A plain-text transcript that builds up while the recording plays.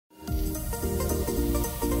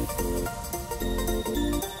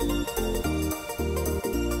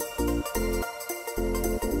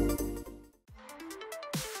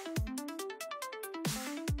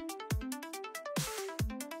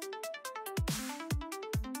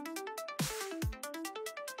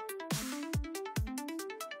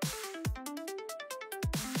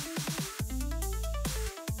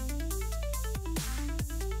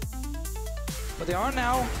But they are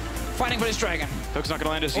now fighting for this dragon. Hook's not going to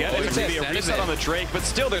land just yet. It's going to be a reset on the Drake, but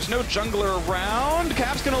still, there's no jungler around.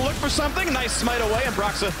 Cap's going to look for something. Nice smite away, and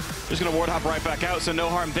Broxa is going to ward hop right back out, so no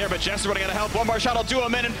harm there. But Jess is running out of health. One more shot will do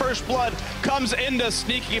him in, and First Blood comes into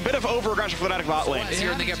Sneaky. A bit of over-aggression for Fnatic bot lane. Here,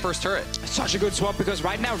 and they get first turret. Such a good swap, because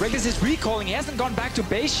right now, Reckless is recalling. He hasn't gone back to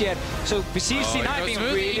base yet, so we see C9 being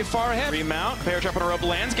really far ahead. Remount, Bear Trap on a rope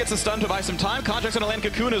lands, gets a stun to buy some time. Contract's going to land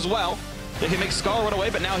Cocoon as well. They can make Skull run away,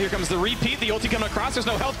 but now here comes the repeat. The ulti coming across. There's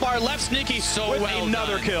no health bar left. Sneaky with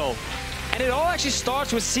another kill. And it all actually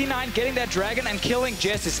starts with C9 getting that dragon and killing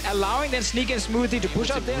Justice, allowing then Sneaky and Smoothie to push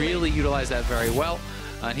out there. Really utilize that very well.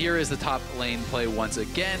 And here is the top lane play once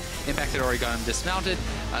again. Impact had already got him dismounted.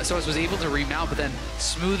 Soaz was able to remount, but then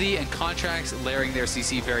Smoothie and Contracts layering their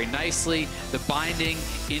CC very nicely. The binding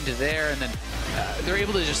into there, and then they're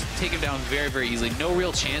able to just take him down very, very easily. No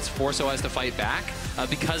real chance for Soaz to fight back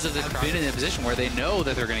because of they've been in a position where they know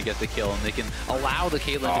that they're going to get the kill, and they can allow the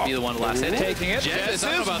Caitlyn to be the one to last hit it. Taking it. Jess is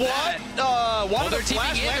one of the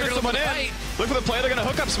flash landers someone in. Look for the play. They're going to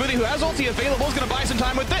hook up Smoothie, who has ulti available. Is going to buy some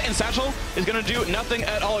time with it, and Satchel is going to do nothing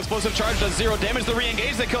at all. Explosive charge does 0 damage. The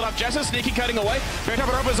re-engage, they killed off Jess. Sneaky cutting away. Bear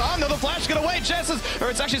Trap is on. No, the flash get away.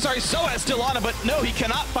 Soaz still on him, but no, he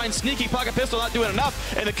cannot find Sneaky. Pocket pistol not doing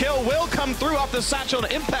enough, and the kill will come through off the Satchel,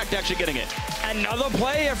 and Impact actually getting it. Another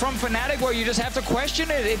play from Fnatic where you just have to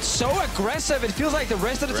question it. It's so aggressive. It feels like the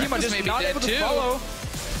rest of the team are just not able to follow.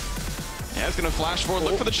 Yeah, it's going to flash forward,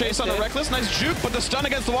 look for the chase on the Reckless. Nice juke, but the stun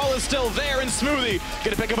against the wall is still there, and Smoothie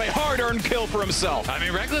going to pick up a hard-earned kill for himself. I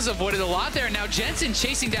mean, Reckless avoided a lot there. Now Jensen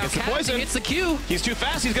chasing down Caps. He hits the Q. He's too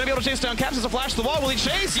fast. He's going to be able to chase down Caps as a flash to the wall. Will he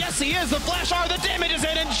chase? Yes, he is. The flash R, the damage is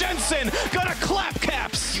in, and Jensen going to clap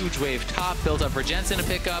Caps. Huge wave top built up for Jensen to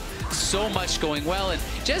pick up. So much going well, and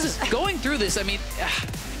Jez is going through this. I mean,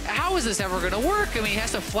 how is this ever going to work? I mean, he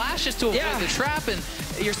has to flash just to avoid the trap, and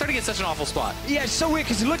you're starting to get such an awful spot. Yeah, it's so weird,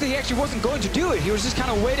 because it looked like he actually wasn't going to do it. He was just kind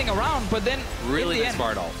of waiting around, but then really in the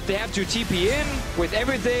end, they have to TP in with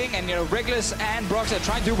everything, and, you know, Reckless and Brox are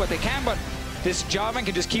trying to do what they can, but this Jarvan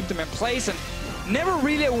can just keep them in place, and never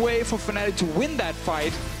really a way for Fnatic to win that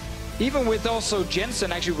fight, even with also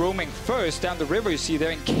Jensen actually roaming first down the river, you see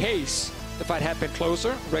there, in case the fight had been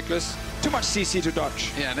closer. Reckless, too much CC to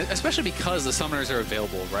dodge. Yeah, and especially because the summoners are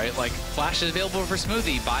available, right? Like, Flash is available for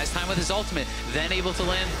Smoothie, buys time with his ultimate, then able to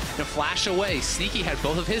land and flash away. Sneaky had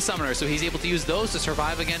both of his summoners, so he's able to use those to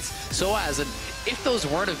survive against Soaz. And if those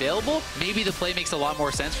weren't available, maybe the play makes a lot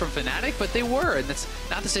more sense from Fnatic, but they were, and that's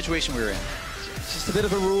not the situation we were in. Just a bit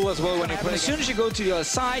of a rule as well when you play. As soon as you go to the other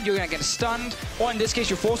side, you're gonna get stunned, or in this case,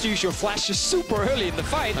 you're forced to use your flash just super early in the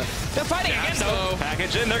fight. They're fighting again, though.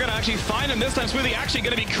 Package in. They're gonna actually find him this time. Smoothie actually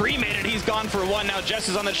gonna be cremated. He's gone for one. Now Jess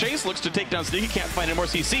is on the chase. Looks to take down Sneaky. Can't find any more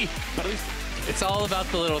CC, but at least it's all about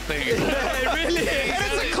the little thing. It really is.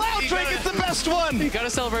 And it's a Cloud Drake. It's the best one. You gotta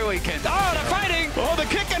celebrate what you can. Oh, they're fighting. Oh, the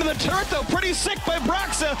kick into the turret, though. Pretty sick by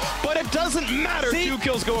Broxa, but it doesn't matter. See, 2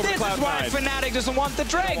 kills go over Cloud9. This is why Fnatic doesn't want the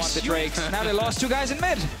Drakes. Now they lost 2 guys in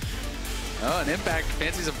mid. Oh, and Impact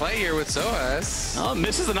fancies a play here with Soaz. Oh,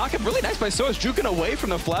 misses the knockup. Really nice by Soaz, juking away from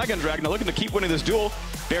the Flagon Dragon. Now looking to keep winning this duel.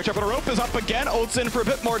 Bear Trap on a rope is up again. Ults in for a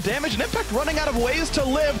bit more damage. And Impact running out of ways to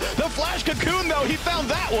live. The Flash Cocoon, though, he found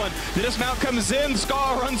that one. The dismount comes in.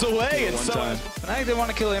 Scar runs away. And so I think they want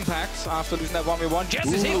to kill Impact after losing that 1v1.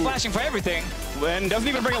 Jess is here flashing for everything. And doesn't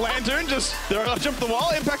even bring a lantern. Just they're gonna jump the wall.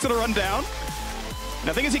 Impact's gonna run down. And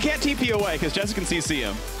the thing is, he can't TP away because Jess can CC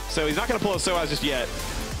him. So he's not gonna pull a Soaz just yet.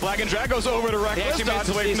 Flag and Drag goes over to Reckless, dodges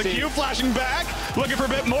away from the Q, flashing back, looking for a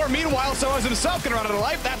bit more. Meanwhile, Soaz himself gonna run out of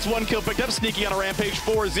life. That's 1 kill picked up. Sneaky on a rampage,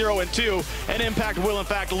 4-0-2. And Impact will, in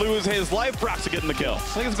fact, lose his life. Broxa getting the kill. I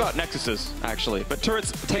think it's about Nexuses, actually. But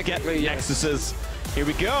turrets get Nexuses. Here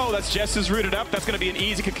we go. That's Jess's rooted up. That's going to be an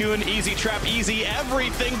easy Cocoon, easy trap, easy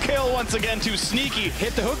everything kill once again to Sneaky.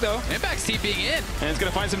 Hit the hook, though. Impact's TPing in. And it's going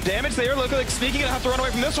to find some damage there. Look like Sneaky going to have to run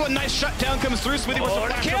away from this one. Nice shutdown comes through. Smithy wants to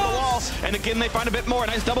flash over the wall. And again, they find a bit more.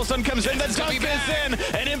 Nice double stun comes in. Then Dunk is in.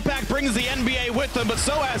 And Impact brings the NBA with them. But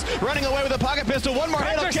Soaz running away with a pocket pistol. One more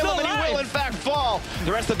hit will kill him, and he will, in fact, fall.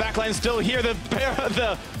 The rest of the backline still here.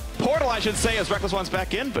 The portal, I should say, as Reckless wants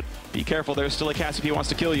back in. But be careful. There's still a Cass if he wants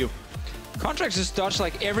to kill you. Contracts just dodged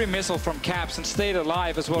like every missile from Caps and stayed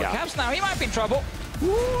alive as well. Yeah. Caps now, he might be in trouble.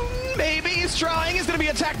 Maybe he's trying. He's going to be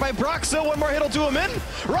attacked by Broxa. One more hit will do him in.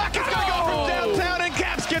 Rocket's going to go from downtown, and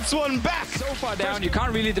Caps gets one back. So far down, you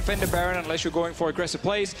can't really defend the Baron unless you're going for aggressive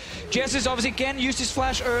plays. Jess is obviously, again, used his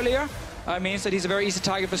flash earlier. Means that he's a very easy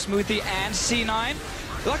target for Smoothie and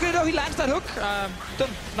C9. Luckily, though, he lands that hook.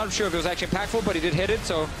 Not sure if it was actually impactful, but he did hit it,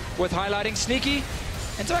 so worth highlighting. Sneaky.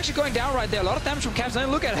 And so actually going down right there. A lot of damage from Caps.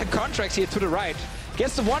 And look at Contracts here to the right.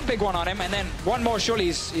 Gets the one big one on him, and then one more, surely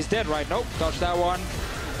he's dead, right? Nope, dodge that one.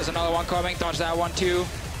 There's another one coming, dodge that one too.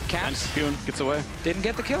 Camps. Coon gets away. Didn't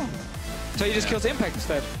get the kill. So he just kills Impact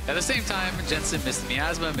instead. At the same time, Jensen missed the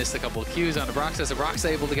miasma, missed a couple of Qs on Abraxa, so Abraxa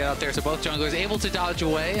able to get out there, so both junglers able to dodge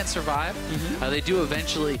away and survive. They do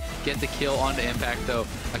eventually get the kill onto Impact, though.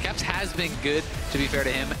 Caps has been good, to be fair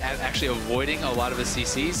to him, at actually avoiding a lot of his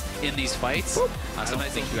CCs in these fights. Sometimes I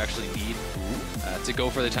think you actually need to go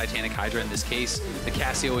for the Titanic Hydra in this case. The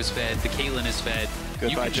Cassio is fed, the Caitlyn is fed.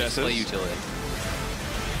 Good you by can just play Jessus. utility.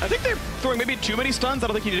 I think they're throwing maybe too many stuns. I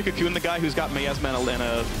don't think you need to cocoon the guy who's got miasma and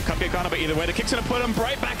a cupcake on him, but either way, the kick's gonna put him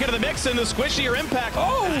right back into the mix, and the squishier Impact.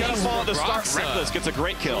 Oh, he's gonna fall at the start. Reckless gets a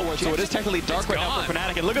great kill. So it is technically dark right now for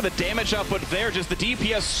Fnatic, and look at the damage output there. Just the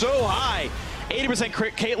DPS so high. 80%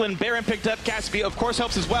 Caitlyn, Baron picked up, Cassidy of course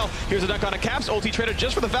helps as well. Here's a dunk on a Caps, ulti traded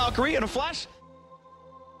just for the Valkyrie, and a flash.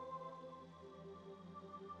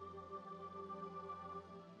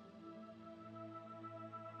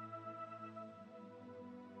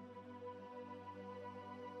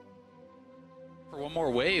 For one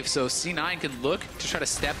more wave, so C9 can look to try to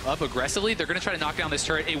step up aggressively. They're going to try to knock down this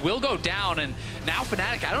turret. It will go down, and now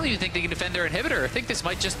Fnatic, I don't even think they can defend their inhibitor. I think this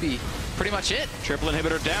might just be pretty much it. Triple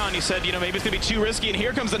inhibitor down. You said, you know, maybe it's going to be too risky, and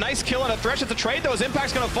here comes the nice kill on a Thresh at the trade, though. His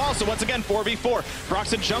Impact's going to fall, so once again, 4v4.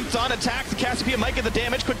 Broxton jumps on, attacks. The Cassiopeia might get the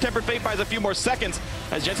damage. Quick Tempered Fate buys a few more seconds,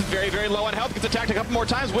 as Jensen's very, very low on health. Gets attacked a couple more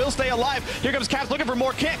times, will stay alive. Here comes Caps looking for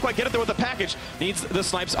more, can't quite get it there with the package. Needs the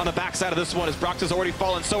snipes on the backside of this one, as Brox has already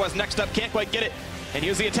fallen. So as next up, can't quite get it. And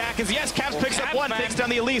here's the attack, as yes, Caps picks up one, takes down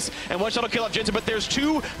the Elise, and one shot will kill off Jensen, but there's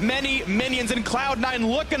too many minions, and Cloud9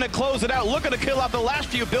 looking to close it out, looking to kill off the last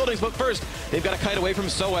few buildings, but first, they've got to kite away from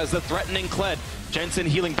Soaz, the threatening Kled. Jensen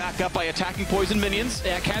healing back up by attacking poison minions.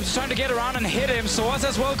 Yeah, Caps is trying to get around and hit him. Soaz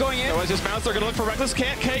as well going in. Soaz just bounced. They're going to look for Reckless.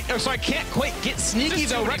 Can't quite get Sneaky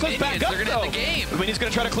though. Reckless back up though. The game. Minions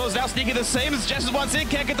going to try to close it out. Sneaky the same as Jessus wants in.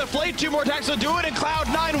 Can't get the Flate. Two more attacks will do it, and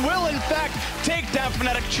Cloud9 will in fact take down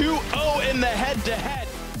Fnatic 2-0 in the head-to-head.